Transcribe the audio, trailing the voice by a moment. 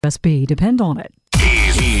USB, depend on it.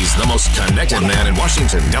 He's the most connected man in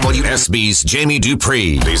Washington. WSB's Jamie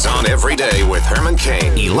Dupree. He's on every day with Herman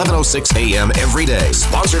Cain. 11:06 a.m. every day.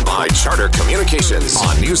 Sponsored by Charter Communications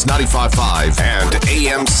on News 95.5 and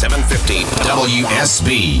AM 750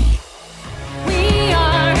 WSB. We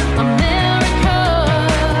are America.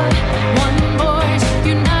 One voice,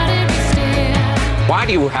 united we stand. Why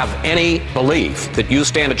do you have any belief that you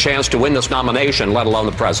stand a chance to win this nomination, let alone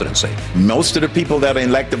the presidency? Most of the people that are in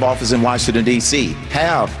elective office in Washington, D.C.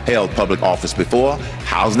 have held public office before.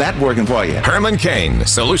 How's that working for you? Herman Cain,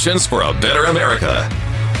 Solutions for a Better America.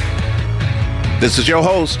 This is your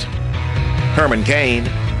host, Herman Cain.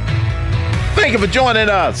 Thank you for joining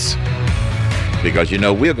us. Because,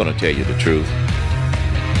 we're going to tell you the truth.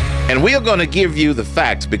 And we're going to give you the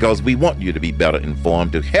facts because we want you to be better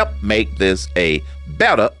informed to help make this a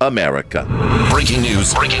better America. Breaking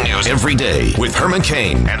news every day with Herman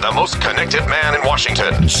Cain and the most connected man in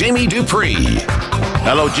Washington, Jamie Dupree.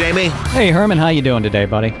 Hello, Jamie. Hey, Herman, how you doing today,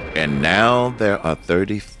 buddy? And now there are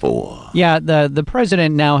 34. Yeah, the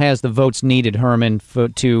president now has the votes needed, Herman,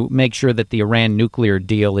 to make sure that the Iran nuclear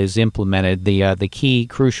deal is implemented. The key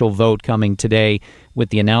crucial vote coming today with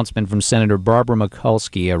the announcement from Senator Barbara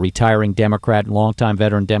Mikulski, a retiring Democrat, longtime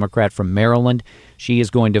veteran Democrat from Maryland. She is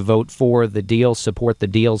going to vote for the deal, support the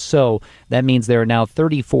deal. So that means there are now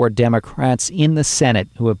 34 Democrats in the Senate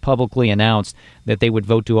who have publicly announced that they would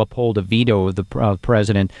vote to uphold a veto of the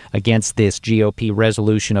president against this GOP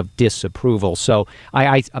resolution of disapproval. So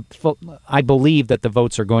I believe that the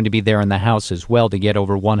votes are going to be there in the House as well to get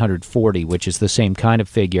over 140, which is the same kind of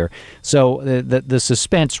figure. So the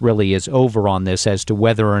suspense really is over on this as to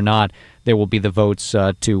whether or not there will be the votes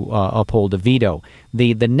to uphold a veto.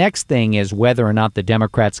 The next thing is whether or not the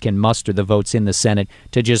Democrats can muster the votes in the Senate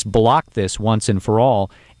to just block this once and for all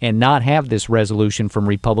and not have this resolution from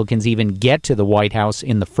Republicans even get to the White House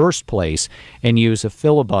in the first place and use a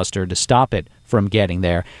filibuster to stop it from getting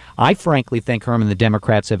there. I frankly think, Herman, the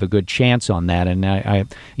Democrats have a good chance on that. And I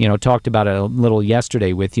talked about it a little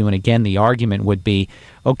yesterday with you. And again, the argument would be,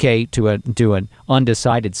 okay, to an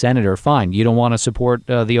undecided senator, fine. You don't want to support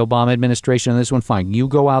the Obama administration on this one, fine. You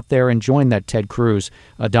go out there and join that Ted Cruz,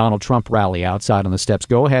 Donald Trump rally outside on the steps.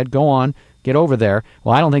 Go ahead, go on, get over there.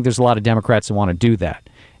 Well, I don't think there's a lot of Democrats that want to do that.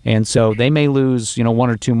 And so they may lose, one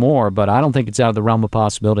or two more, but I don't think it's out of the realm of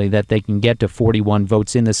possibility that they can get to 41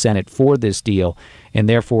 votes in the Senate for this deal, and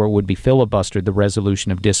therefore it would be filibustered, the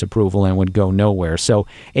resolution of disapproval, and would go nowhere. So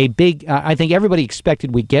I think everybody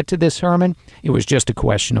expected we'd get to this, Herman. It was just a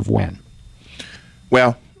question of when.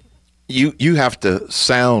 Well, you have to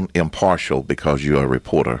sound impartial because you're a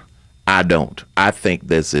reporter. I don't. I think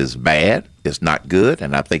this is bad. It's not good.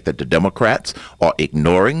 And I think that the Democrats are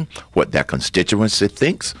ignoring what their constituency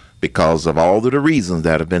thinks because of all of the reasons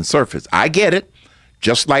that have been surfaced. I get it.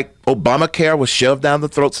 Just like Obamacare was shoved down the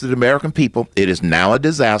throats of the American people, it is now a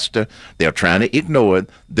disaster. They're trying to ignore it.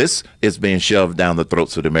 This is being shoved down the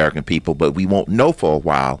throats of the American people, but we won't know for a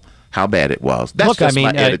while how bad it was. That's Look, I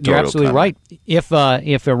mean, you're absolutely right. If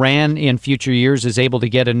Iran in future years is able to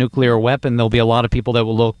get a nuclear weapon, there'll be a lot of people that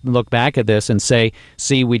will look back at this and say,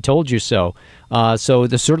 see, we told you so.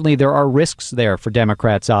 Certainly there are risks there for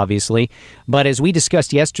Democrats, obviously. But as we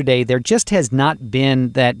discussed yesterday, there just has not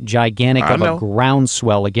been that gigantic of a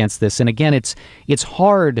groundswell against this. And again, it's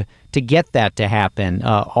hard to get that to happen.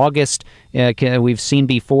 August, we've seen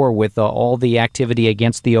before with all the activity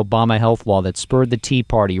against the Obama health law that spurred the Tea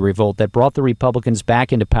Party revolt, that brought the Republicans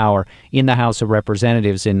back into power in the House of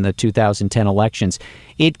Representatives in the 2010 elections.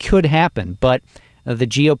 It could happen, but the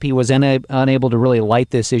GOP was unable to really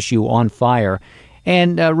light this issue on fire.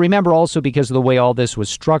 And remember also, because of the way all this was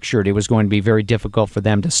structured, it was going to be very difficult for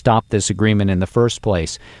them to stop this agreement in the first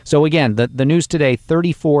place. So again, the news today,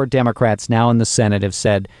 34 Democrats now in the Senate have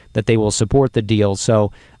said that they will support the deal.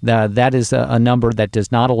 So that is a number that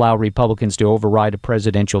does not allow Republicans to override a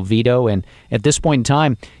presidential veto. And at this point in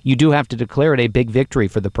time, you do have to declare it a big victory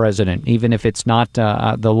for the president, even if it's not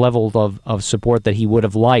the level of support that he would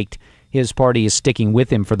have liked. His party is sticking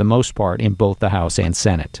with him for the most part in both the House and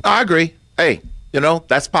Senate. I agree. Hey,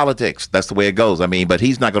 that's politics. That's the way it goes. I mean, but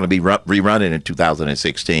he's not going to be rerunning in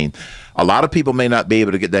 2016. A lot of people may not be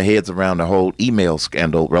able to get their heads around the whole email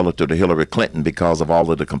scandal relative to Hillary Clinton because of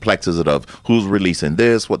all of the complexities of who's releasing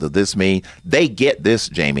this, what does this mean. They get this,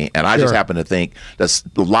 Jamie, and I just happen to think that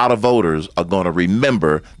a lot of voters are going to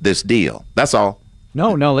remember this deal. That's all.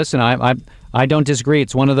 No, listen, I don't disagree.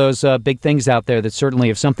 It's one of those big things out there that certainly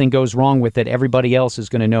if something goes wrong with it, everybody else is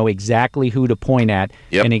going to know exactly who to point at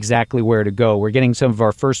and exactly where to go. We're getting some of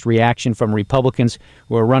our first reaction from Republicans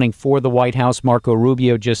who are running for the White House. Marco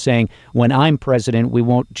Rubio just saying, when I'm president, we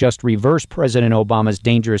won't just reverse President Obama's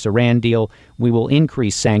dangerous Iran deal. We will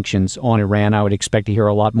increase sanctions on Iran. I would expect to hear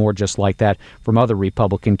a lot more just like that from other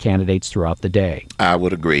Republican candidates throughout the day. I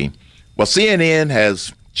would agree. Well, CNN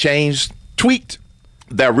has tweaked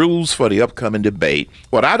their rules for the upcoming debate.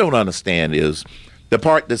 What I don't understand is the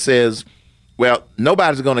part that says, well,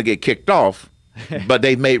 nobody's going to get kicked off, but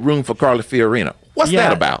they've made room for Carly Fiorina. What's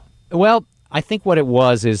that about? Well, I think what it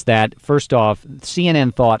was is that, first off,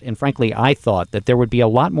 CNN thought, and frankly I thought, that there would be a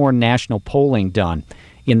lot more national polling done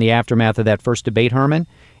in the aftermath of that first debate, Herman,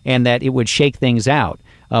 and that it would shake things out.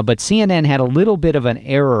 But CNN had a little bit of an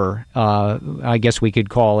error, I guess we could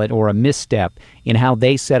call it, or a misstep in how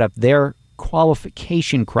they set up their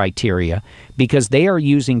qualification criteria, because they are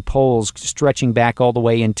using polls stretching back all the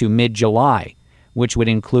way into mid-July, which would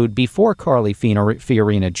include before Carly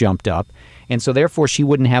Fiorina jumped up. And so therefore she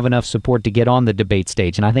wouldn't have enough support to get on the debate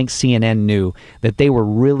stage. And I think CNN knew that they were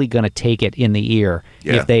really going to take it in the ear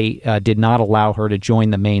if they did not allow her to join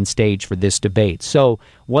the main stage for this debate. So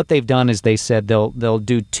what they've done is they said they'll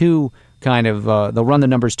do two they'll run the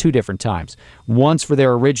numbers two different times. Once for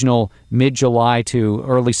their original mid-July to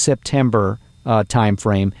early September time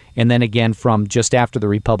frame, and then again from just after the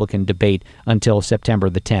Republican debate until September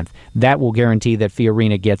the 10th. That will guarantee that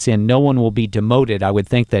Fiorina gets in. No one will be demoted. I would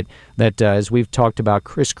think that as we've talked about,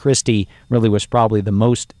 Chris Christie really was probably the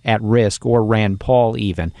most at risk, or Rand Paul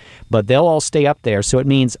even. But they'll all stay up there, so it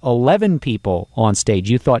means 11 people on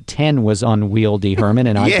stage. You thought 10 was unwieldy, Herman,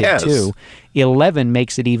 and I did too. 11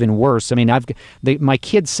 makes it even worse. I mean, my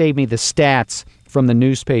kids saved me the stats from the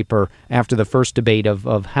newspaper after the first debate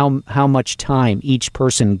of how much time each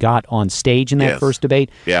person got on stage in that first debate.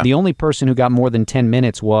 The only person who got more than 10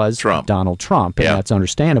 minutes was Donald Trump, and that's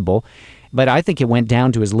understandable. But I think it went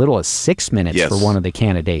down to as little as 6 minutes for one of the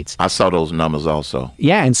candidates. I saw those numbers also.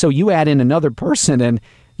 Yeah, and so you add in another person, and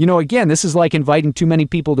again, this is like inviting too many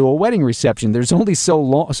people to a wedding reception. There's only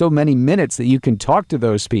so many minutes that you can talk to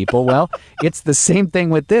those people. Well, it's the same thing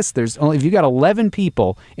with this. If you got 11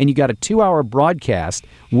 people and you got a 2-hour broadcast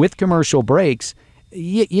with commercial breaks,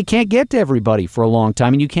 you can't get to everybody for a long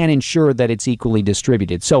time, and you can't ensure that it's equally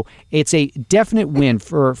distributed. So it's a definite win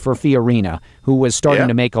for Fiorina, who was starting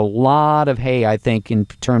to make a lot of hay, I think, in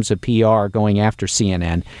terms of PR going after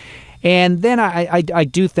CNN. And then I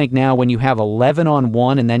do think now when you have 11 on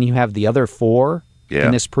one and then you have the other 4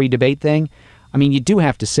 in this pre-debate thing, I mean, you do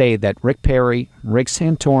have to say that Rick Perry, Rick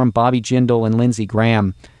Santorum, Bobby Jindal, and Lindsey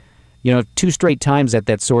Graham, 2 straight times at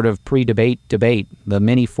that sort of pre-debate debate, the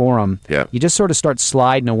mini forum, you just sort of start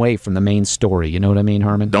sliding away from the main story. You know what I mean,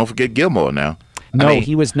 Herman? Don't forget Gilmore now. No,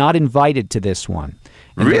 he was not invited to this one.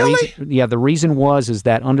 And really? The reason is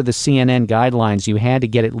that under the CNN guidelines, you had to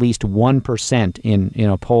get at least 1% in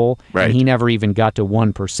a poll, and he never even got to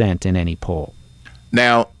 1% in any poll.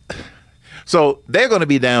 Now, so they're going to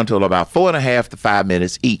be down to about 4.5 to 5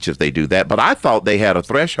 minutes each if they do that. But I thought they had a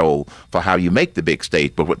threshold for how you make the big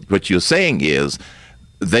stage. But what you're saying is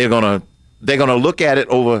they're going to look at it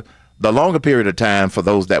over the longer period of time for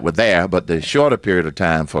those that were there, but the shorter period of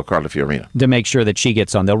time for Carly Fiorina. To make sure that she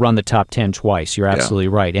gets on. They'll run the top 10 twice. You're absolutely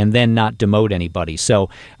right. And then not demote anybody. So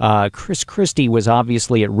Chris Christie was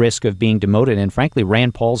obviously at risk of being demoted. And frankly,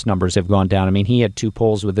 Rand Paul's numbers have gone down. I mean, he had 2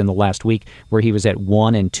 polls within the last week where he was at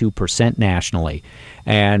 1% and 2% nationally.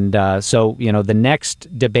 And so, the next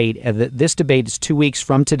debate, this debate is 2 weeks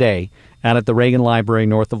from today, out at the Reagan Library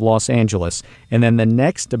north of Los Angeles. And then the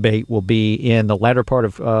next debate will be in the latter part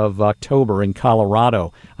of October in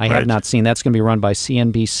Colorado. I have not seen. That's going to be run by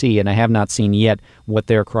CNBC, and I have not seen yet what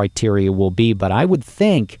their criteria will be. But I would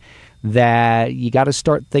think that you got to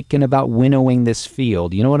start thinking about winnowing this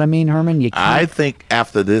field. You know what I mean, Herman? I think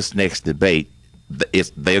after this next debate,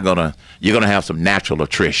 you're gonna have some natural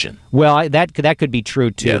attrition. Well, that could be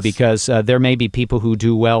true too, because there may be people who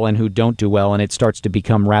do well and who don't do well, and it starts to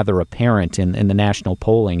become rather apparent in the national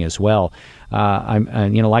polling as well.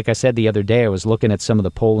 Like I said the other day, I was looking at some of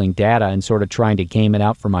the polling data and sort of trying to game it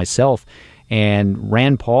out for myself. And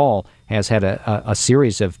Rand Paul has had a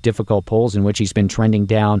series of difficult polls in which he's been trending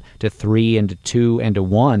down to 3 and to 2 and to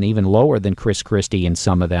 1, even lower than Chris Christie in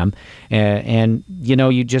some of them. And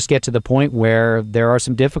you just get to the point where there are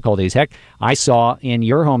some difficulties. Heck, I saw in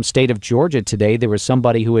your home state of Georgia today, there was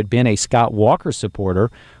somebody who had been a Scott Walker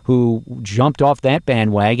supporter who jumped off that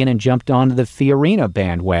bandwagon and jumped onto the Fiorina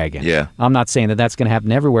bandwagon. Yeah. I'm not saying that that's going to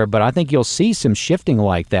happen everywhere, but I think you'll see some shifting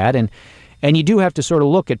like that. And And you do have to sort of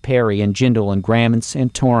look at Perry and Jindal and Graham and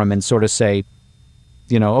Santorum and sort of say,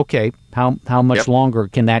 okay, how much longer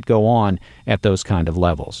can that go on at those kind of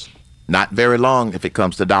levels? Not very long if it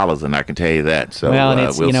comes to dollars, and I can tell you that. So, well, and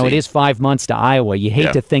it's, we'll see. it is 5 months to Iowa. You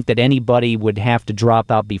hate to think that anybody would have to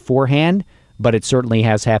drop out beforehand, but it certainly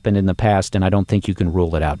has happened in the past, and I don't think you can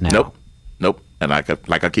rule it out now. Nope. And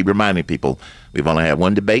like I keep reminding people, we've only had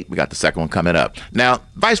one debate. We got the second one coming up. Now,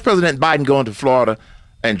 Vice President Biden going to Florida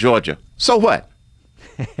and Georgia. So what?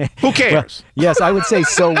 Who cares? Well, yes, I would say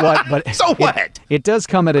so what, but so what? It does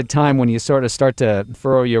come at a time when you sort of start to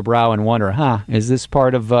furrow your brow and wonder, is this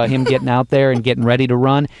part of him getting out there and getting ready to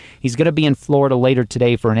run? He's going to be in Florida later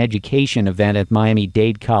today for an education event at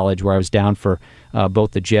Miami-Dade College, where I was down for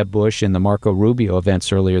both the Jeb Bush and the Marco Rubio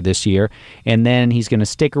events earlier this year. And then he's going to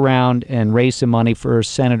stick around and raise some money for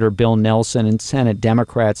Senator Bill Nelson and Senate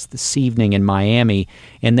Democrats this evening in Miami.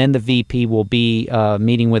 And then the VP will be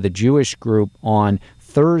meeting with a Jewish group on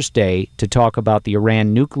Thursday to talk about the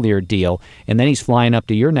Iran nuclear deal, and then he's flying up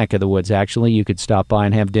to your neck of the woods. Actually, you could stop by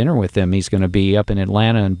and have dinner with him. He's going to be up in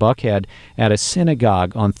Atlanta and Buckhead at a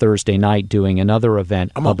synagogue on Thursday night doing another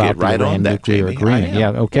event about the Iran nuclear agreement. Yeah,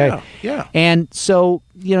 okay. Yeah. And so,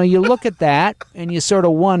 you look at that and you sort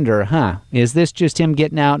of wonder, is this just him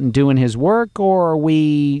getting out and doing his work, or are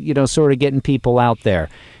we, sort of getting people out there?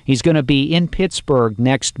 He's going to be in Pittsburgh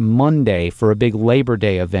next Monday for a big Labor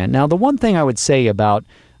Day event. Now, the one thing I would say about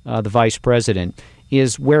the vice president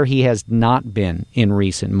is where he has not been in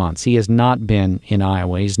recent months. He has not been in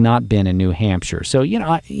Iowa. He's not been in New Hampshire. So,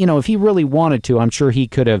 if he really wanted to, I'm sure he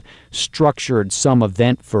could have structured some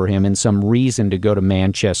event for him and some reason to go to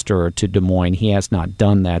Manchester or to Des Moines. He has not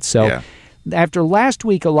done that. So after last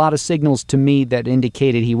week, a lot of signals to me that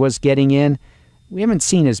indicated he was getting in. We haven't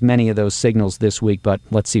seen as many of those signals this week, but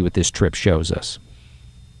let's see what this trip shows us.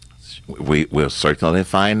 We'll certainly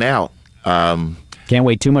find out. Can't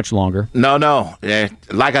wait too much longer. No.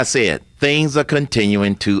 Like I said, things are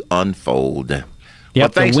continuing to unfold. Yep, well,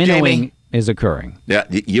 thanks, the winnowing Jamie. is occurring. Yeah,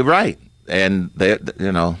 you're right. And,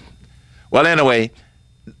 well, anyway,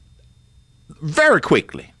 very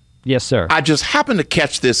quickly. Yes, sir. I just happened to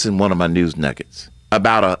catch this in one of my news nuggets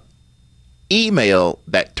about a email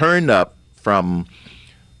that turned up from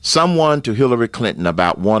someone to Hillary Clinton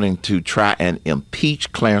about wanting to try and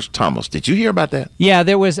impeach Clarence Thomas. Did you hear about that? Yeah,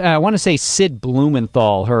 there was, I want to say Sid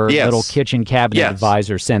Blumenthal, her little kitchen cabinet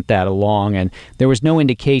advisor, sent that along, and there was no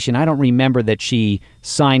indication. I don't remember that she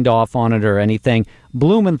signed off on it or anything.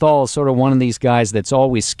 Blumenthal is sort of one of these guys that's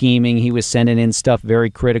always scheming. He was sending in stuff very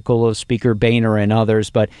critical of Speaker Boehner and others.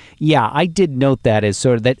 But yeah, I did note that as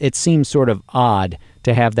sort of that it seems sort of odd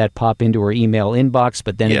to have that pop into her email inbox.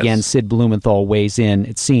 But then again, Sid Blumenthal weighs in,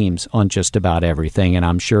 it seems, on just about everything. And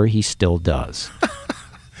I'm sure he still does.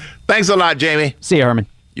 Thanks a lot, Jamie. See you, Herman.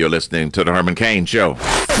 You're listening to The Herman Cain Show.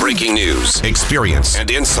 Breaking news, experience, and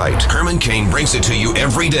insight. Herman Cain brings it to you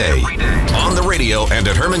every day on the radio and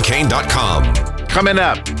at HermanCain.com. Coming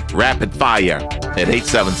up, Rapid Fire at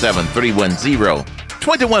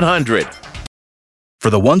 877-310-2100. For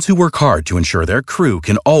the ones who work hard to ensure their crew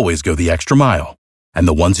can always go the extra mile, and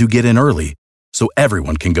the ones who get in early so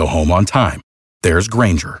everyone can go home on time, there's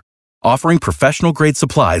Grainger, offering professional-grade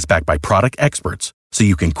supplies backed by product experts so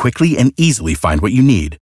you can quickly and easily find what you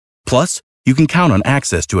need. Plus, you can count on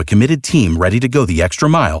access to a committed team ready to go the extra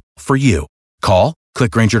mile for you. Call,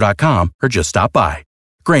 click Grainger.com, or just stop by.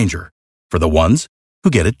 Grainger, for the ones who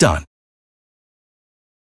get it done.